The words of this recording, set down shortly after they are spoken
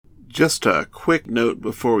Just a quick note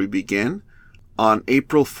before we begin. On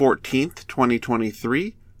April 14th,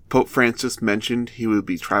 2023, Pope Francis mentioned he would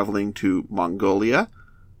be traveling to Mongolia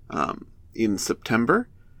in September.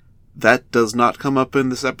 That does not come up in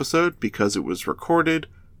this episode because it was recorded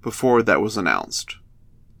before that was announced.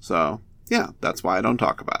 So, yeah, that's why I don't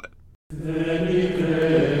talk about it.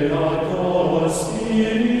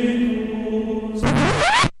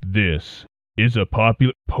 This is a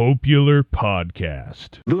popular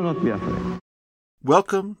podcast. Do not be afraid.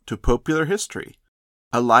 Welcome to Popular History,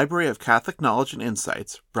 a library of Catholic knowledge and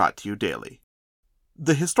insights brought to you daily.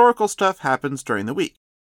 The historical stuff happens during the week,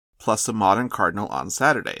 plus a modern cardinal on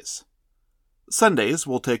Saturdays. Sundays,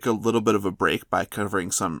 we'll take a little bit of a break by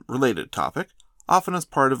covering some related topic, often as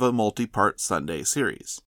part of a multi-part Sunday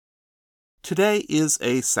series. Today is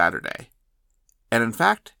a Saturday, and in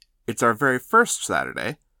fact, it's our very first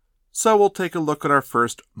Saturday, so we'll take a look at our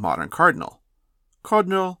first modern cardinal,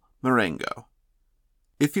 Cardinal MARENGO.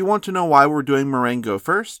 If you want to know why we're doing Marengo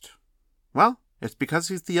first, well, it's because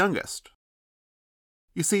he's the youngest.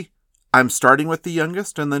 You see, I'm starting with the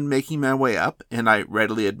youngest and then making my way up, and I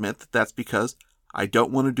readily admit that that's because I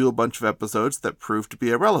don't want to do a bunch of episodes that prove to be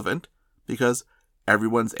irrelevant, because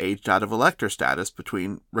everyone's aged out of elector status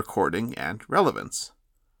between recording and relevance.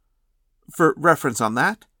 For reference on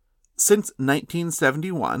that, since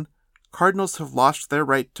 1971, cardinals have lost their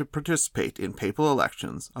right to participate in papal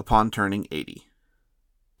elections upon turning 80.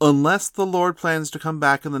 Unless the Lord plans to come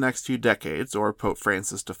back in the next few decades, or Pope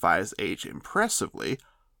Francis defies age impressively,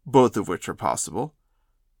 both of which are possible,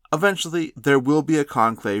 eventually there will be a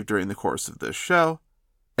conclave during the course of this show,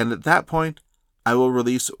 and at that point, I will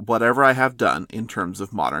release whatever I have done in terms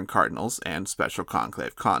of modern cardinals and special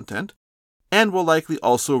conclave content, and will likely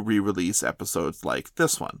also re-release episodes like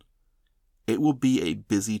this one. It will be a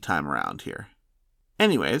busy time around here.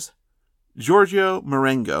 Anyways, Giorgio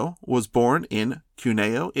Marengo was born in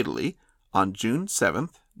Cuneo, Italy, on June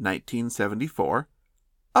 7th, 1974,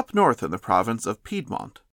 up north in the province of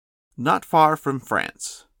Piedmont, not far from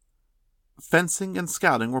France. Fencing and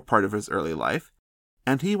scouting were part of his early life,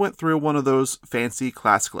 and he went through one of those fancy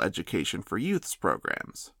classical education for youths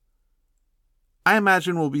programs. I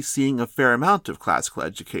imagine we'll be seeing a fair amount of classical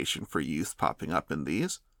education for youth popping up in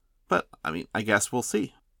these, but, I guess we'll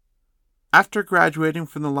see. After graduating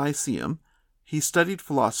from the Lyceum, he studied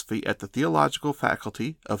philosophy at the Theological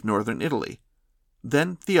Faculty of Northern Italy,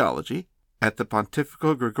 then theology at the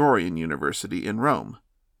Pontifical Gregorian University in Rome,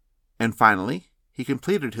 and finally, he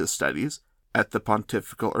completed his studies at the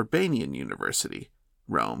Pontifical Urbanian University,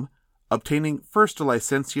 Rome, obtaining first a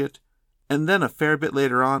licentiate and then a fair bit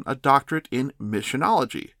later on a doctorate in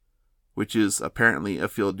missionology, which is apparently a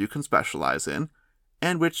field you can specialize in,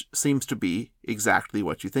 and which seems to be exactly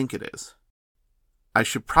what you think it is. I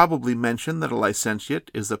should probably mention that a licentiate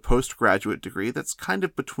is a postgraduate degree that's kind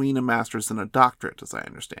of between a master's and a doctorate, as I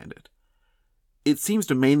understand it. It seems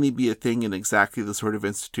to mainly be a thing in exactly the sort of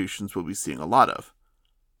institutions we'll be seeing a lot of,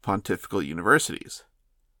 pontifical universities.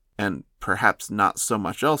 And perhaps not so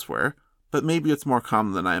much elsewhere, but maybe it's more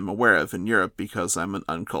common than I am aware of in Europe because I'm an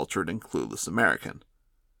uncultured and clueless American.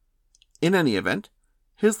 In any event,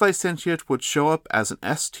 his licentiate would show up as an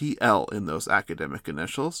STL in those academic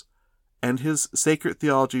initials, and his Sacred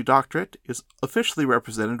Theology doctorate is officially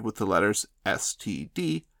represented with the letters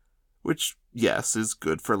STD, which, yes, is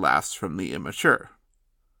good for laughs from the immature.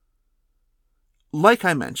 Like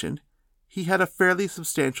I mentioned, he had a fairly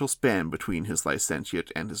substantial span between his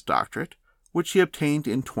licentiate and his doctorate, which he obtained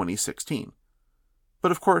in 2016.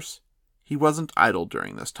 But of course, he wasn't idle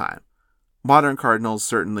during this time. Modern cardinals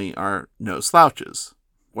certainly are no slouches,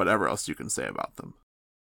 whatever else you can say about them.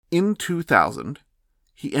 In 2000,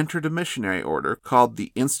 he entered a missionary order called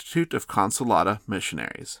the Institute of Consolata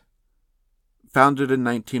Missionaries. Founded in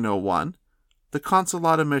 1901, the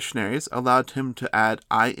Consolata Missionaries allowed him to add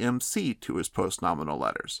IMC to his postnominal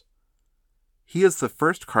letters. He is the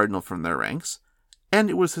first cardinal from their ranks, and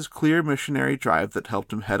it was his clear missionary drive that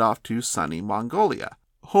helped him head off to sunny Mongolia,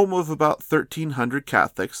 home of about 1,300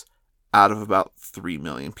 Catholics out of about 3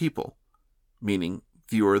 million people, meaning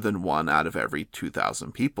fewer than 1 out of every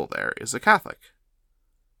 2,000 people there is a Catholic.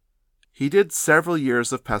 He did several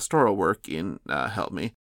years of pastoral work in,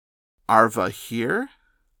 Arva here,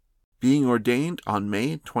 being ordained on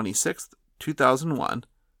May 26, 2001,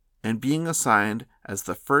 and being assigned as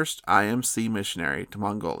the first IMC missionary to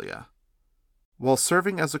Mongolia. While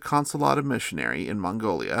serving as a Consolata missionary in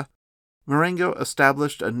Mongolia, Marengo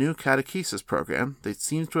established a new catechesis program that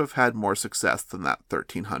seems to have had more success than that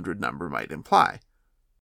 1,300 number might imply.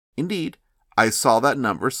 Indeed, I saw that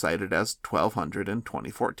number cited as 1,200 in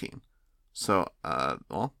 2014. So,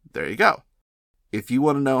 there you go. If you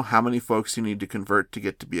want to know how many folks you need to convert to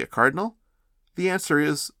get to be a cardinal, the answer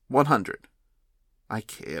is 100. I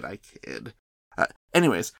kid.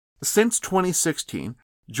 Anyways, since 2016,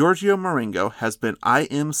 Giorgio Marengo has been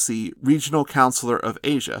IMC Regional Counselor of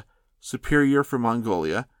Asia, Superior for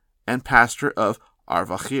Mongolia, and Pastor of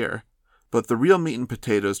Arvachir. But the real meat and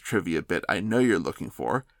potatoes trivia bit I know you're looking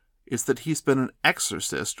for is that he's been an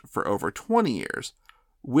exorcist for over 20 years,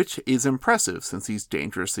 which is impressive since he's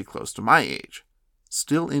dangerously close to my age,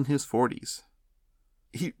 still in his 40s.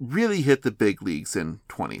 He really hit the big leagues in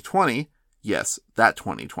 2020, yes, that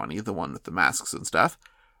 2020, the one with the masks and stuff,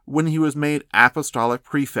 when he was made Apostolic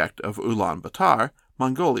Prefect of Ulaanbaatar,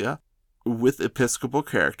 Mongolia, with episcopal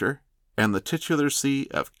character and the titular see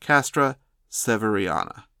of Castra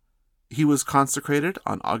Severiana. He was consecrated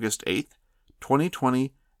on August 8,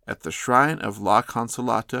 2020, at the Shrine of La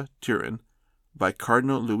Consolata, Turin, by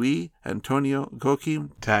Cardinal Luis Antonio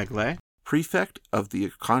Gokim Tagle, Prefect of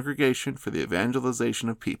the Congregation for the Evangelization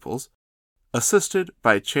of Peoples, assisted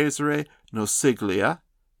by Cesare Nosiglia,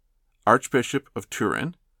 Archbishop of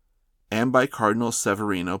Turin, and by Cardinal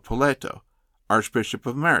Severino Poleto, Archbishop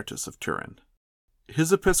Emeritus of Turin.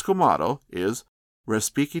 His episcopal motto is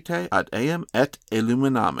Respicite ad eam et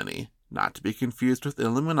illuminamini, not to be confused with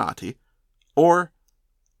Illuminati, or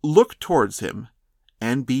look towards him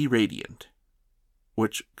and be radiant,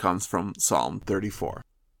 which comes from Psalm 34.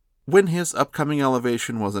 When his upcoming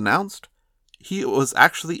elevation was announced, he was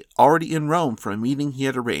actually already in Rome for a meeting he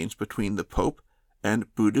had arranged between the Pope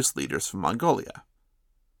and Buddhist leaders from Mongolia.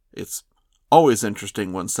 It's always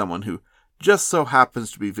interesting when someone who just so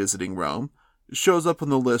happens to be visiting Rome shows up on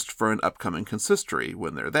the list for an upcoming consistory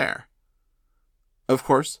when they're there. Of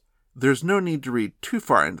course, there's no need to read too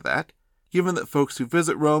far into that, given that folks who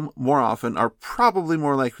visit Rome more often are probably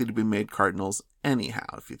more likely to be made cardinals anyhow,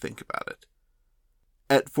 if you think about it.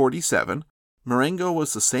 At 47, Marengo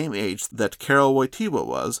was the same age that Karol Wojtyła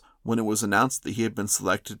was when it was announced that he had been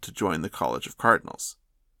selected to join the College of Cardinals.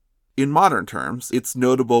 In modern terms, it's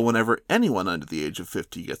notable whenever anyone under the age of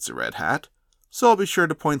 50 gets a red hat, so I'll be sure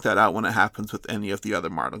to point that out when it happens with any of the other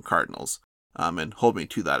modern cardinals, and hold me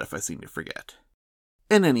to that if I seem to forget.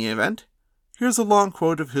 In any event, here's a long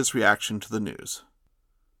quote of his reaction to the news.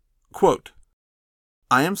 Quote,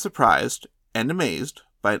 "I am surprised and amazed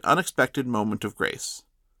by an unexpected moment of grace.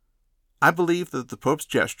 I believe that the Pope's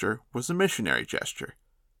gesture was a missionary gesture,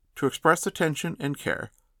 to express attention and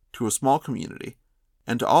care to a small community,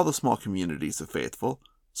 and to all the small communities of faithful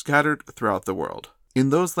scattered throughout the world. In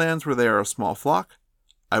those lands where they are a small flock,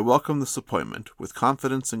 I welcome this appointment with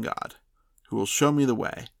confidence in God, who will show me the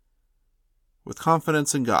way. With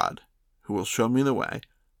confidence in God, who will show me the way,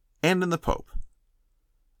 and in the Pope.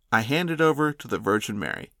 I hand it over to the Virgin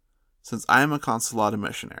Mary, since I am a consolata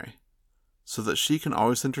missionary, so that she can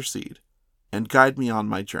always intercede and guide me on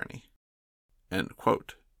my journey." End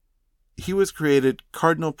quote. He was created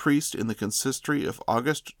cardinal priest in the consistory of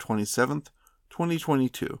August 27,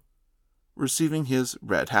 2022, receiving his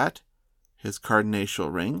red hat, his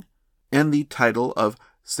cardinatial ring, and the title of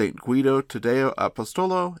St. Guido Taddeo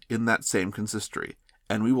Apostolo in that same consistory,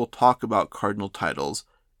 and we will talk about cardinal titles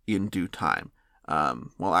in due time.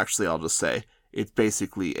 Actually, I'll just say it's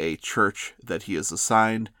basically a church that he is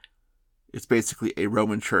assigned. It's basically a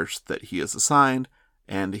Roman church that he is assigned,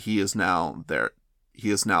 and he is now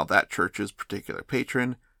that church's particular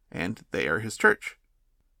patron, and they are his church.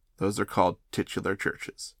 Those are called titular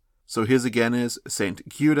churches. So his again is St.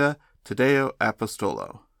 Guido Taddeo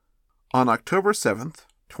Apostolo. On October 7th,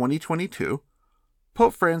 2022,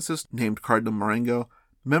 Pope Francis named Cardinal Marengo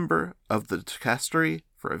member of the Dicastery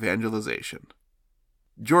for Evangelization.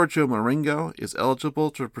 Giorgio Marengo is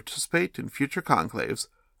eligible to participate in future conclaves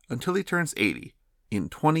until he turns 80 in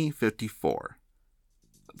 2054.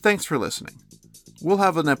 Thanks for listening. We'll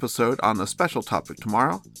have an episode on a special topic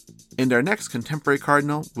tomorrow, and our next contemporary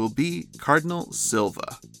cardinal will be Cardinal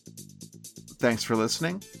Silva. Thanks for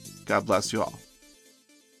listening. God bless you all.